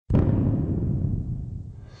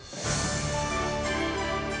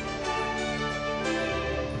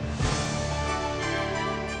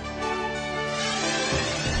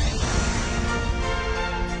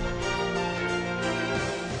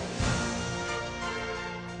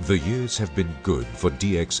The years have been good for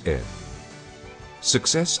DXN.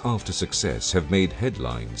 Success after success have made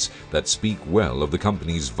headlines that speak well of the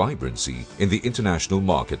company's vibrancy in the international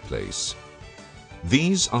marketplace.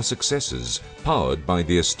 These are successes powered by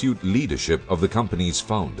the astute leadership of the company's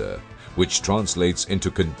founder, which translates into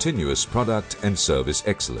continuous product and service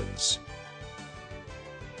excellence.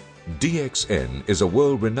 DXN is a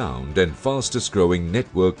world-renowned and fastest-growing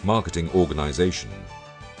network marketing organization.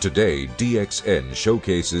 Today, DXN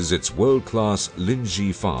showcases its world-class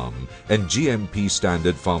Linji Farm and GMP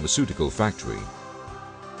standard pharmaceutical factory.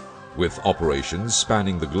 With operations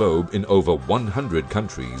spanning the globe in over 100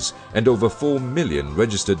 countries and over 4 million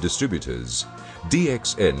registered distributors,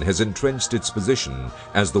 DXN has entrenched its position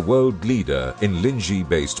as the world leader in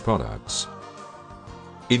Linji-based products.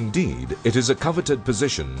 Indeed, it is a coveted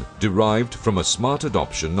position derived from a smart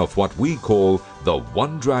adoption of what we call the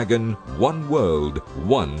One Dragon, One World,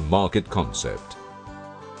 One Market concept.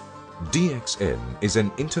 DXN is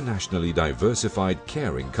an internationally diversified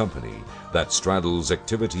caring company that straddles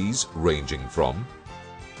activities ranging from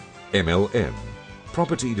MLM,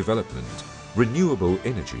 property development, renewable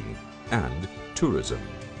energy, and tourism.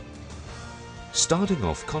 Starting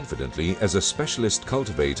off confidently as a specialist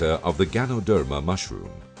cultivator of the Ganoderma mushroom,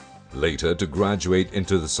 later to graduate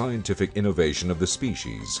into the scientific innovation of the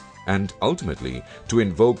species, and ultimately to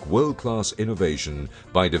invoke world-class innovation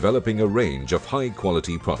by developing a range of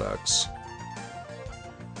high-quality products.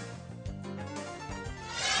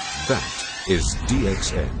 That is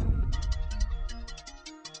DXN.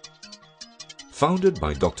 Founded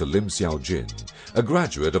by Dr. Lim Xiao Jin, a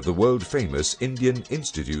graduate of the world-famous Indian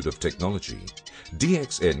Institute of Technology,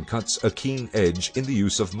 DXN cuts a keen edge in the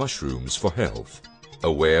use of mushrooms for health.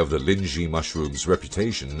 Aware of the Linji mushroom's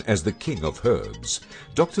reputation as the king of herbs,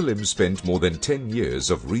 Dr. Lim spent more than 10 years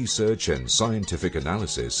of research and scientific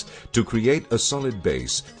analysis to create a solid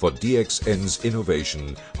base for DXN's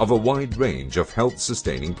innovation of a wide range of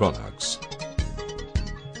health-sustaining products.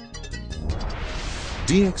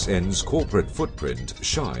 DXN's corporate footprint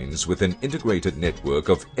shines with an integrated network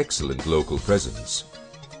of excellent local presence.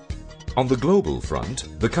 On the global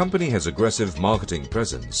front, the company has aggressive marketing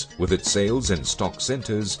presence with its sales and stock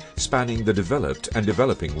centers spanning the developed and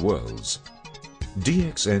developing worlds.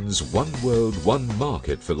 DXN's One World, One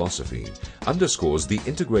Market philosophy underscores the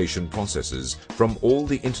integration processes from all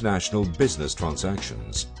the international business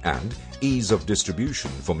transactions and ease of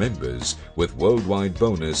distribution for members with worldwide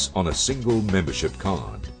bonus on a single membership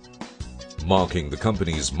card. Marking the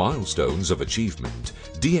company's milestones of achievement,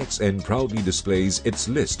 DXN proudly displays its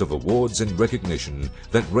list of awards and recognition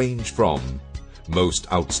that range from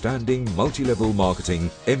Most Outstanding Multi-Level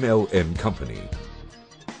Marketing MLM Company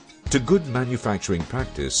to Good Manufacturing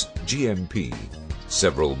Practice GMP.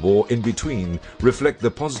 Several more in between reflect the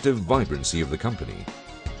positive vibrancy of the company.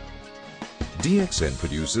 DXN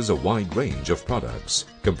produces a wide range of products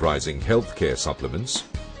comprising healthcare supplements,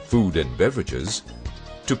 food and beverages,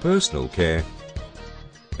 to personal care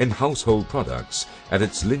and household products at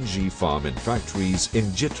its Linji farm and factories in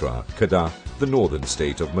Jitra, Kedah, the northern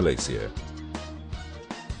state of Malaysia.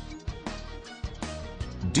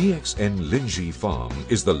 DXN Linji Farm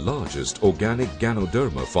is the largest organic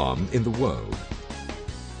Ganoderma farm in the world.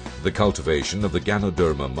 The cultivation of the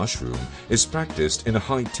Ganoderma mushroom is practiced in a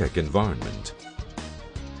high-tech environment.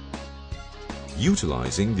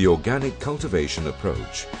 Utilizing the organic cultivation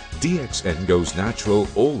approach, DXN goes natural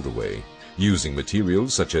all the way, using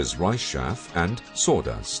materials such as rice chaff and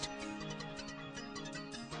sawdust.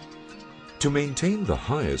 To maintain the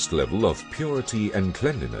highest level of purity and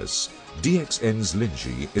cleanliness, DXN's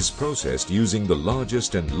Linji is processed using the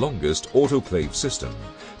largest and longest autoclave system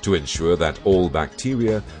to ensure that all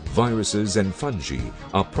bacteria, viruses and fungi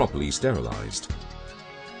are properly sterilized.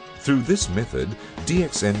 Through this method,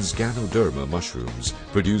 DXN's Ganoderma mushrooms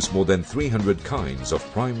produce more than 300 kinds of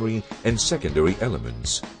primary and secondary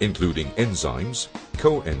elements, including enzymes,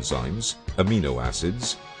 coenzymes, amino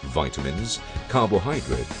acids, vitamins,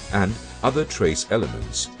 carbohydrate, and other trace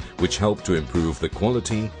elements, which help to improve the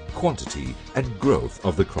quality, quantity, and growth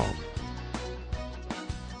of the crop.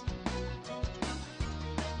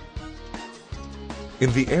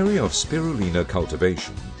 In the area of spirulina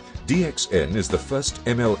cultivation, DXN is the first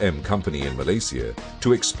MLM company in Malaysia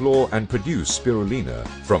to explore and produce spirulina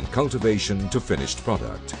from cultivation to finished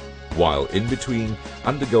product, while in between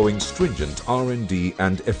undergoing stringent R&D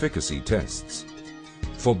and efficacy tests.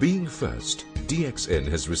 For being first, DXN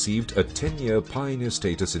has received a 10-year Pioneer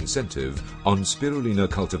Status incentive on spirulina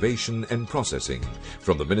cultivation and processing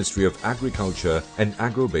from the Ministry of Agriculture and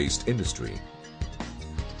Agro-Based Industry.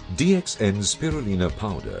 DXN spirulina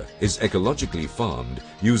powder is ecologically farmed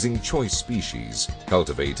using choice species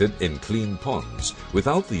cultivated in clean ponds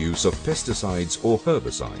without the use of pesticides or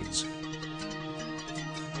herbicides.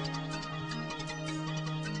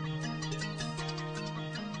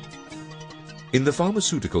 In the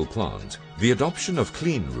pharmaceutical plant, the adoption of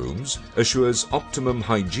clean rooms assures optimum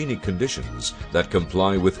hygienic conditions that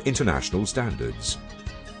comply with international standards.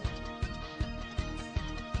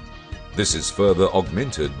 This is further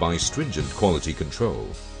augmented by stringent quality control.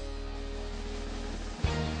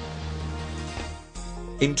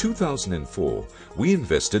 In 2004, we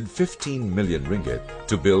invested 15 million ringgit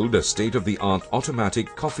to build a state-of-the-art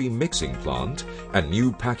automatic coffee mixing plant and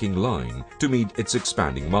new packing line to meet its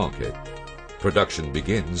expanding market. Production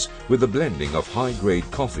begins with the blending of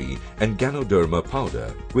high-grade coffee and Ganoderma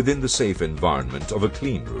powder within the safe environment of a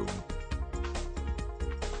clean room.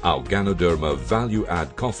 Our Ganoderma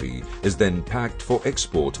value-add coffee is then packed for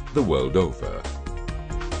export the world over.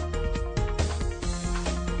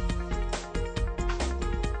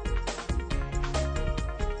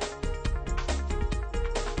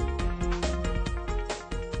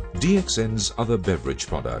 DXN's other beverage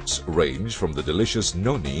products range from the delicious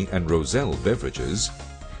Noni and Roselle beverages,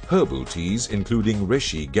 herbal teas including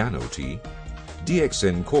Reshi Gano tea,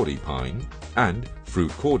 DXN Kori Pine and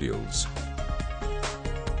fruit cordials.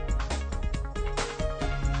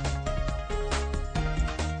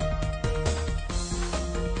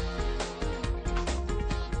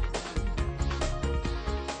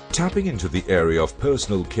 Tapping into the area of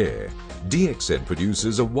personal care, DXN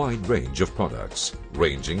produces a wide range of products,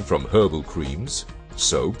 ranging from herbal creams,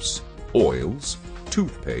 soaps, oils,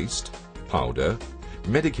 toothpaste, powder,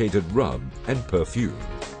 medicated rub and perfume.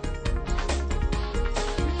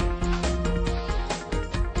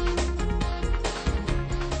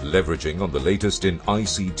 Leveraging on the latest in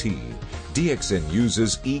ICT, DXN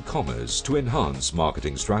uses e-commerce to enhance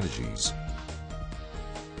marketing strategies.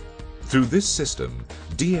 Through this system,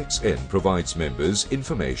 DXN provides members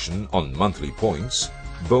information on monthly points,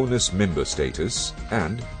 bonus member status,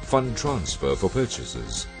 and fund transfer for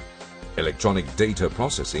purchases. Electronic data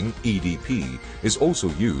processing (EDP) is also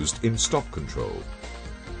used in stock control.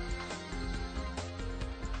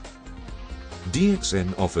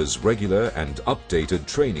 DXN offers regular and updated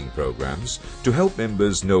training programs to help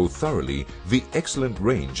members know thoroughly the excellent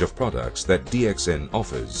range of products that DXN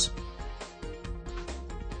offers.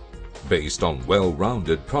 Based on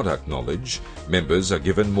well-rounded product knowledge, members are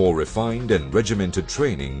given more refined and regimented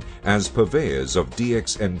training as purveyors of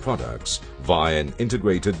DXN products via an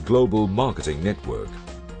integrated global marketing network.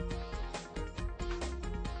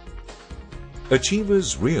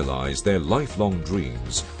 Achievers realize their lifelong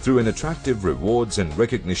dreams through an attractive rewards and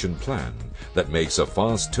recognition plan that makes a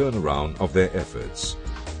fast turnaround of their efforts.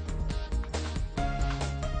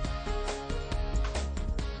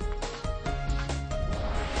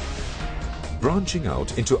 Branching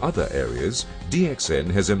out into other areas,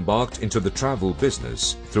 DXN has embarked into the travel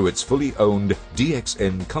business through its fully owned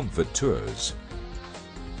DXN Comfort Tours.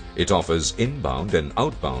 It offers inbound and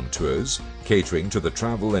outbound tours, catering to the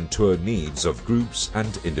travel and tour needs of groups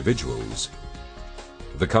and individuals.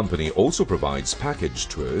 The company also provides package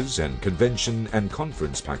tours and convention and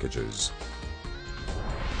conference packages.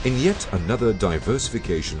 In yet another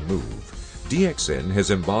diversification move, DXN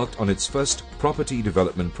has embarked on its first property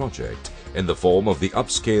development project in the form of the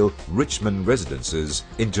upscale Richmond Residences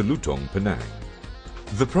in Jelutong, Penang.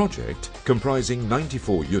 The project, comprising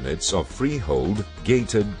 94 units of freehold,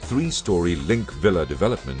 gated, three-story link villa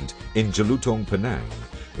development in Jelutong, Penang,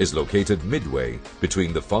 is located midway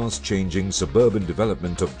between the fast-changing suburban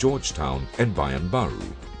development of Georgetown and Bayan Baru.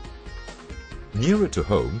 Nearer to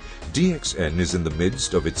home, DXN is in the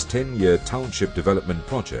midst of its 10-year township development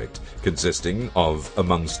project consisting of,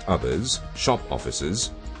 amongst others, shop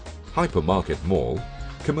offices, hypermarket mall,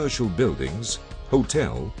 commercial buildings,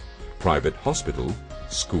 hotel, private hospital,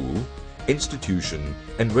 school, institution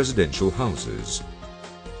and residential houses.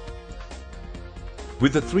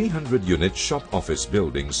 With the 300-unit shop office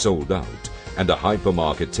building sold out and a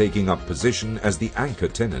hypermarket taking up position as the anchor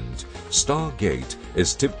tenant, Stargate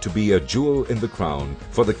is tipped to be a jewel in the crown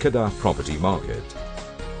for the Kedah property market.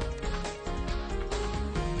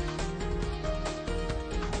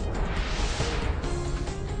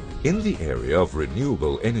 In the area of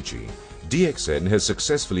renewable energy, DXN has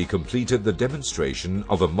successfully completed the demonstration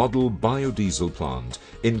of a model biodiesel plant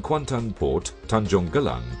in Kuantan Port, Tanjung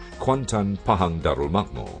Gelang, Kuantan, Pahang Darul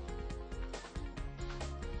Makmur.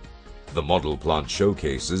 The model plant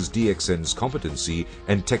showcases DXN's competency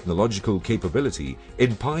and technological capability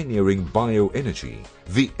in pioneering bioenergy,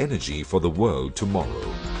 the energy for the world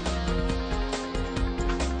tomorrow.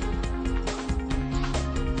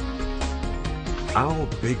 our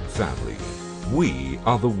big family. We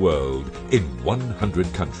are the world in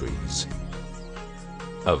 100 countries.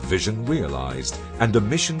 A vision realized and a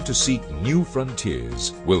mission to seek new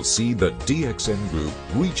frontiers will see the DXN Group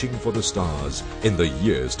reaching for the stars in the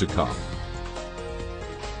years to come.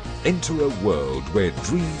 Enter a world where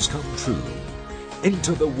dreams come true.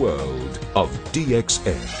 Enter the world of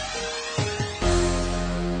DXN.